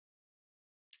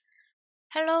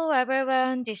Hello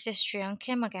everyone, this is Jian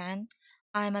Kim again.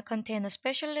 I'm a container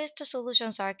specialist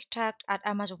solutions architect at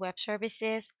Amazon Web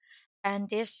Services, and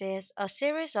this is a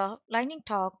series of lightning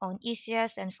talk on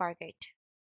ECS and Fargate.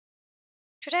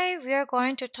 Today we are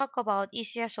going to talk about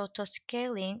ECS auto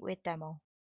scaling with demo.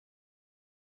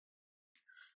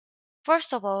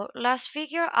 First of all, let's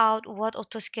figure out what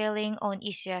auto scaling on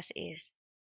ECS is.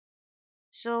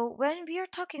 So when we are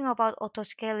talking about auto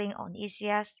scaling on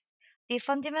ECS, the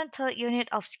fundamental unit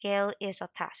of scale is a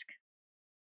task.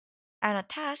 And a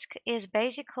task is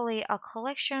basically a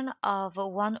collection of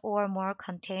one or more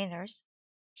containers,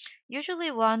 usually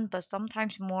one but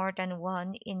sometimes more than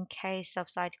one in case of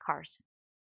sidecars.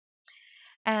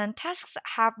 And tasks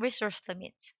have resource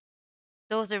limits.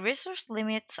 Those resource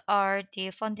limits are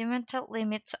the fundamental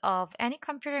limits of any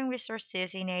computing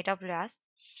resources in AWS,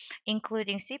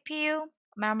 including CPU,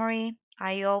 memory,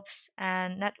 IOPS,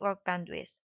 and network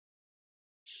bandwidth.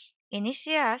 In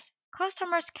ECS,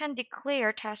 customers can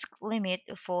declare task limit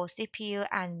for CPU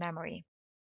and memory.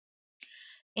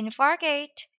 In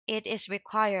Fargate, it is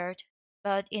required,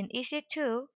 but in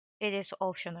EC2, it is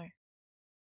optional.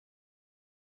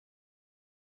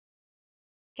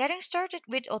 Getting started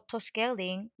with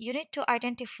autoscaling, you need to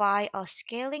identify a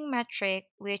scaling metric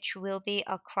which will be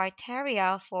a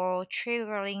criteria for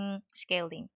triggering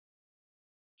scaling.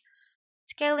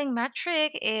 Scaling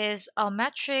metric is a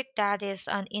metric that is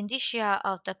an indicia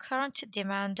of the current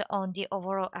demand on the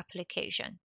overall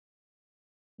application.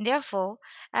 Therefore,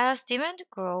 as demand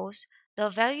grows, the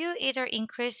value either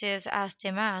increases as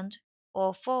demand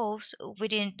or falls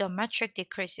within the metric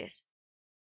decreases.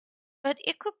 But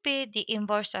it could be the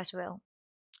inverse as well,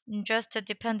 just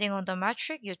depending on the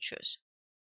metric you choose.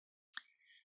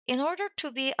 In order to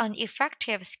be an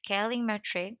effective scaling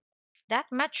metric, that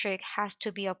metric has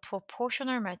to be a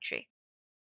proportional metric.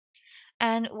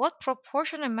 And what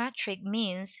proportional metric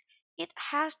means, it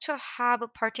has to have a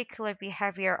particular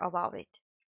behavior about it.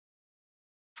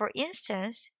 For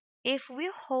instance, if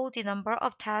we hold the number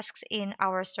of tasks in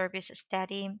our service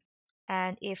steady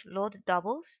and if load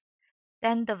doubles,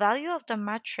 then the value of the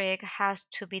metric has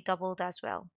to be doubled as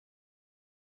well.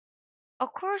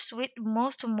 Of course, with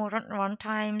most modern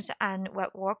runtimes and web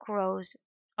workloads,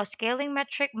 a scaling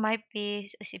metric might be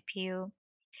CPU,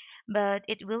 but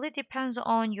it really depends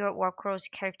on your workload's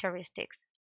characteristics.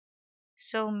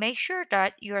 So make sure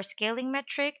that your scaling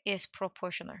metric is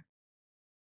proportional.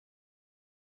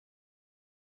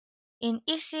 In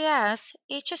ECS,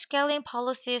 each scaling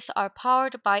policies are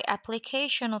powered by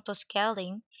application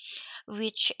autoscaling,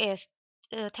 which is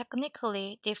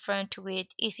technically different with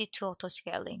EC2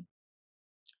 autoscaling.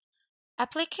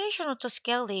 Application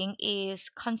autoscaling is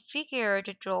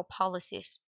configured through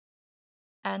policies,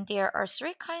 and there are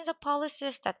three kinds of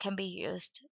policies that can be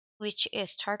used, which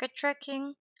is target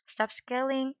tracking, step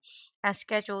scaling, and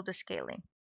scheduled scaling.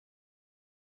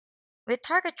 With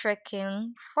target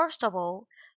tracking, first of all,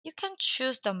 you can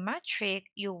choose the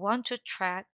metric you want to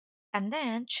track and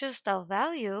then choose the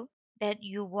value that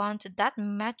you want that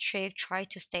metric try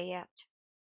to stay at.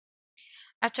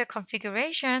 After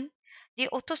configuration, the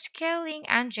autoscaling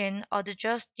engine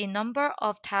adjusts the number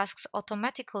of tasks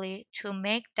automatically to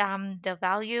make them the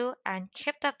value and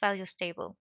keep that value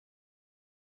stable.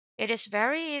 It is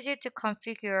very easy to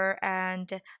configure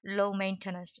and low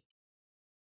maintenance.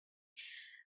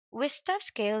 With step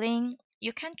scaling,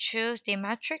 you can choose the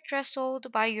metric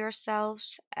threshold by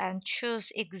yourselves and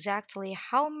choose exactly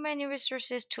how many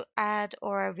resources to add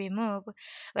or remove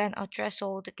when a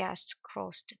threshold gets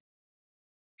crossed.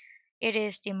 It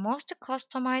is the most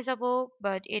customizable,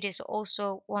 but it is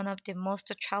also one of the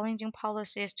most challenging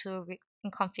policies to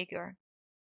configure.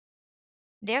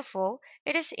 Therefore,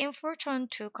 it is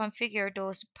important to configure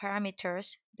those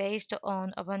parameters based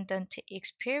on abundant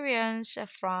experience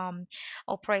from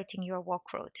operating your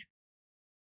workload.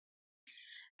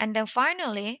 And then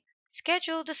finally,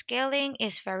 scheduled scaling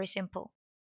is very simple.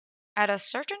 At a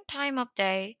certain time of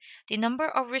day, the number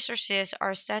of resources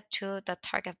are set to the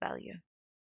target value.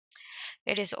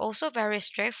 It is also very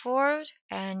straightforward,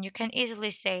 and you can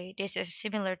easily say this is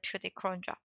similar to the cron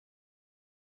job.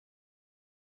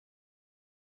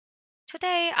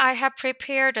 Today, I have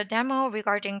prepared a demo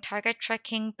regarding target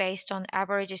tracking based on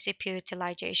average CPU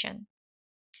utilization.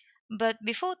 But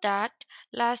before that,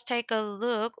 let's take a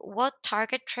look what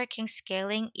target tracking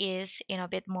scaling is in a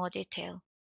bit more detail.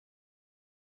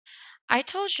 I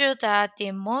told you that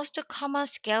the most common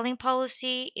scaling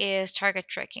policy is target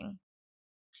tracking.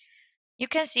 You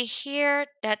can see here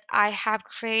that I have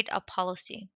created a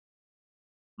policy.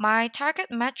 My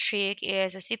target metric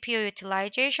is a CPU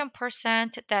utilization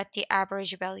percent, that the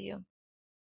average value.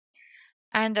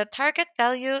 and the target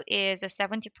value is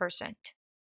 70%.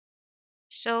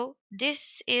 So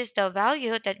this is the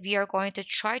value that we are going to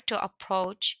try to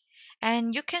approach.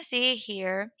 And you can see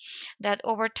here that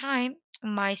over time,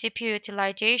 my CPU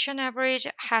utilization average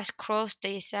has crossed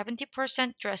the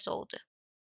 70% threshold.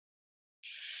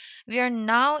 We are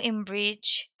now in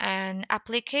breach, and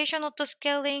application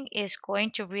autoscaling is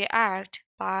going to react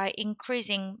by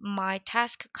increasing my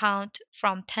task count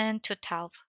from 10 to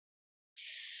 12.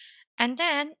 And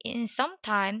then in some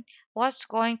time, what's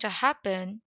going to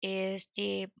happen is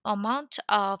the amount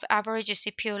of average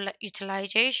CPU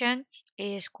utilization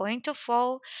is going to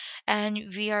fall, and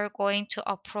we are going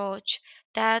to approach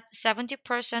that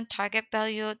 70% target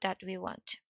value that we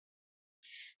want.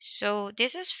 So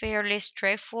this is fairly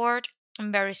straightforward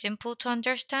and very simple to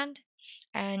understand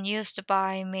and used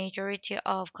by majority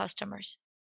of customers.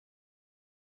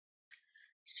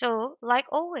 So like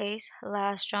always,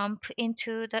 let's jump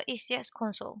into the ECS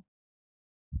console.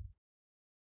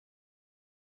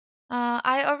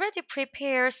 I already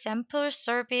prepared sample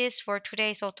service for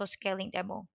today's autoscaling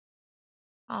demo.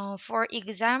 For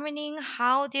examining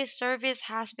how this service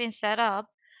has been set up,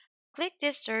 click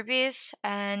this service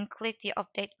and click the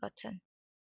update button.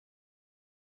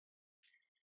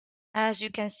 As you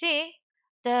can see,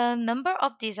 the number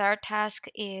of desired tasks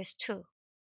is 2.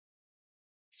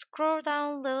 Scroll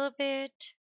down a little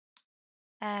bit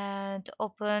and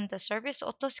open the service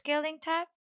autoscaling tab.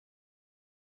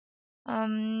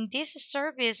 This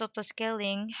service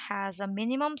autoscaling has a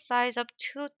minimum size of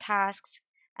 2 tasks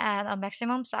and a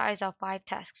maximum size of 5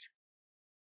 tasks.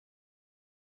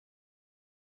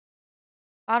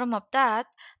 Bottom of that,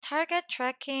 target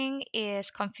tracking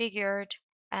is configured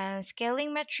and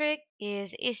scaling metric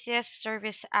is ECS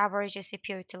service average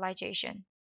CPU utilization.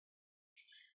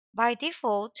 By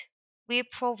default, we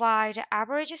provide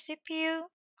average CPU,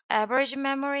 average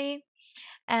memory,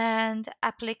 and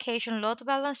application load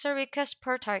balancer request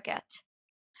per target.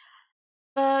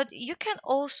 But you can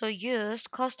also use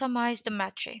customized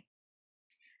metric.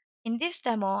 In this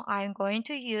demo, I'm going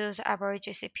to use average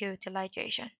CPU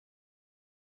utilization.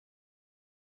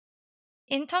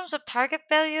 In terms of target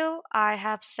value, I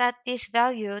have set this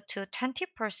value to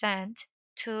 20%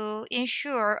 to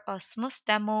ensure a smooth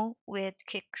demo with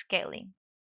quick scaling.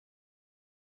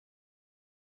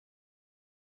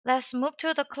 Let's move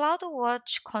to the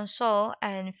CloudWatch console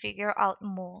and figure out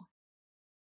more.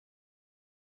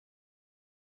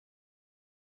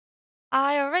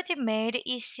 I already made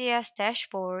ECS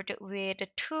Dashboard with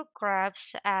 2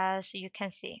 graphs as you can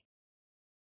see.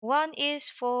 One is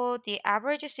for the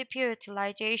average CPU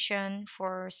utilization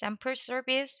for sample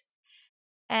service,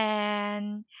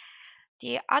 and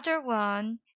the other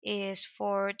one is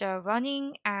for the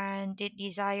running and the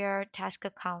desired task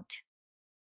count.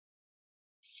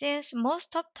 Since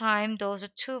most of time those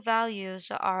two values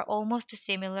are almost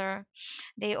similar,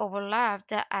 they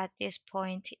overlapped at this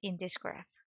point in this graph.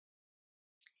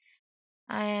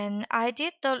 And I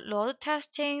did the load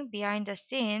testing behind the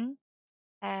scene,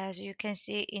 as you can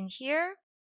see in here.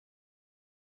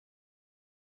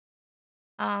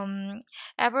 Um,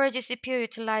 Average CPU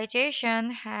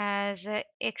utilization has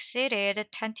exceeded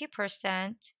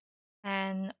 20%,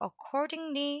 and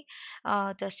accordingly,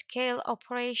 the scale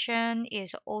operation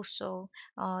is also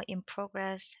in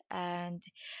progress. And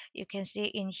you can see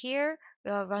in here,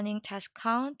 we are running task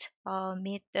count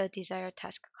meet the desired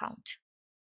task count.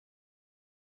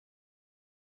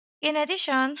 In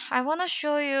addition, I want to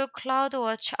show you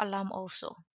CloudWatch Alarm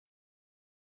also.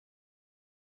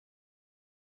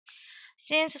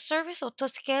 Since Service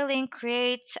Autoscaling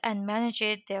creates and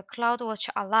manages the CloudWatch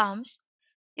alarms,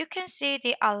 you can see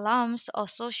the alarms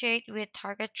associated with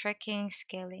target tracking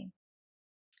scaling.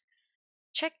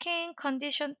 Checking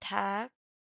condition tab,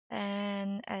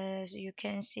 and as you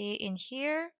can see in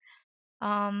here,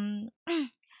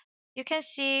 you can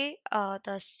see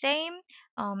the same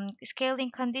scaling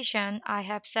condition I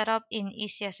have set up in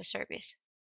ECS service.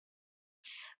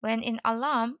 When in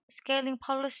alarm, scaling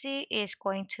policy is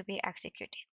going to be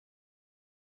executed.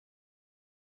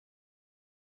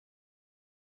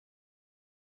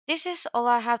 This is all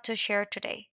I have to share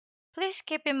today. Please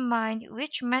keep in mind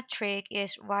which metric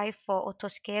is right for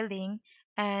autoscaling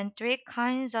and 3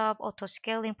 kinds of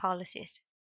autoscaling policies.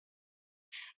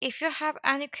 If you have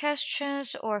any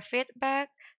questions or feedback,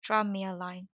 drop me a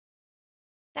line.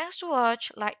 Thanks to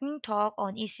watch Lightning Talk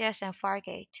on ECS and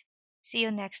Fargate. See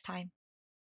you next time.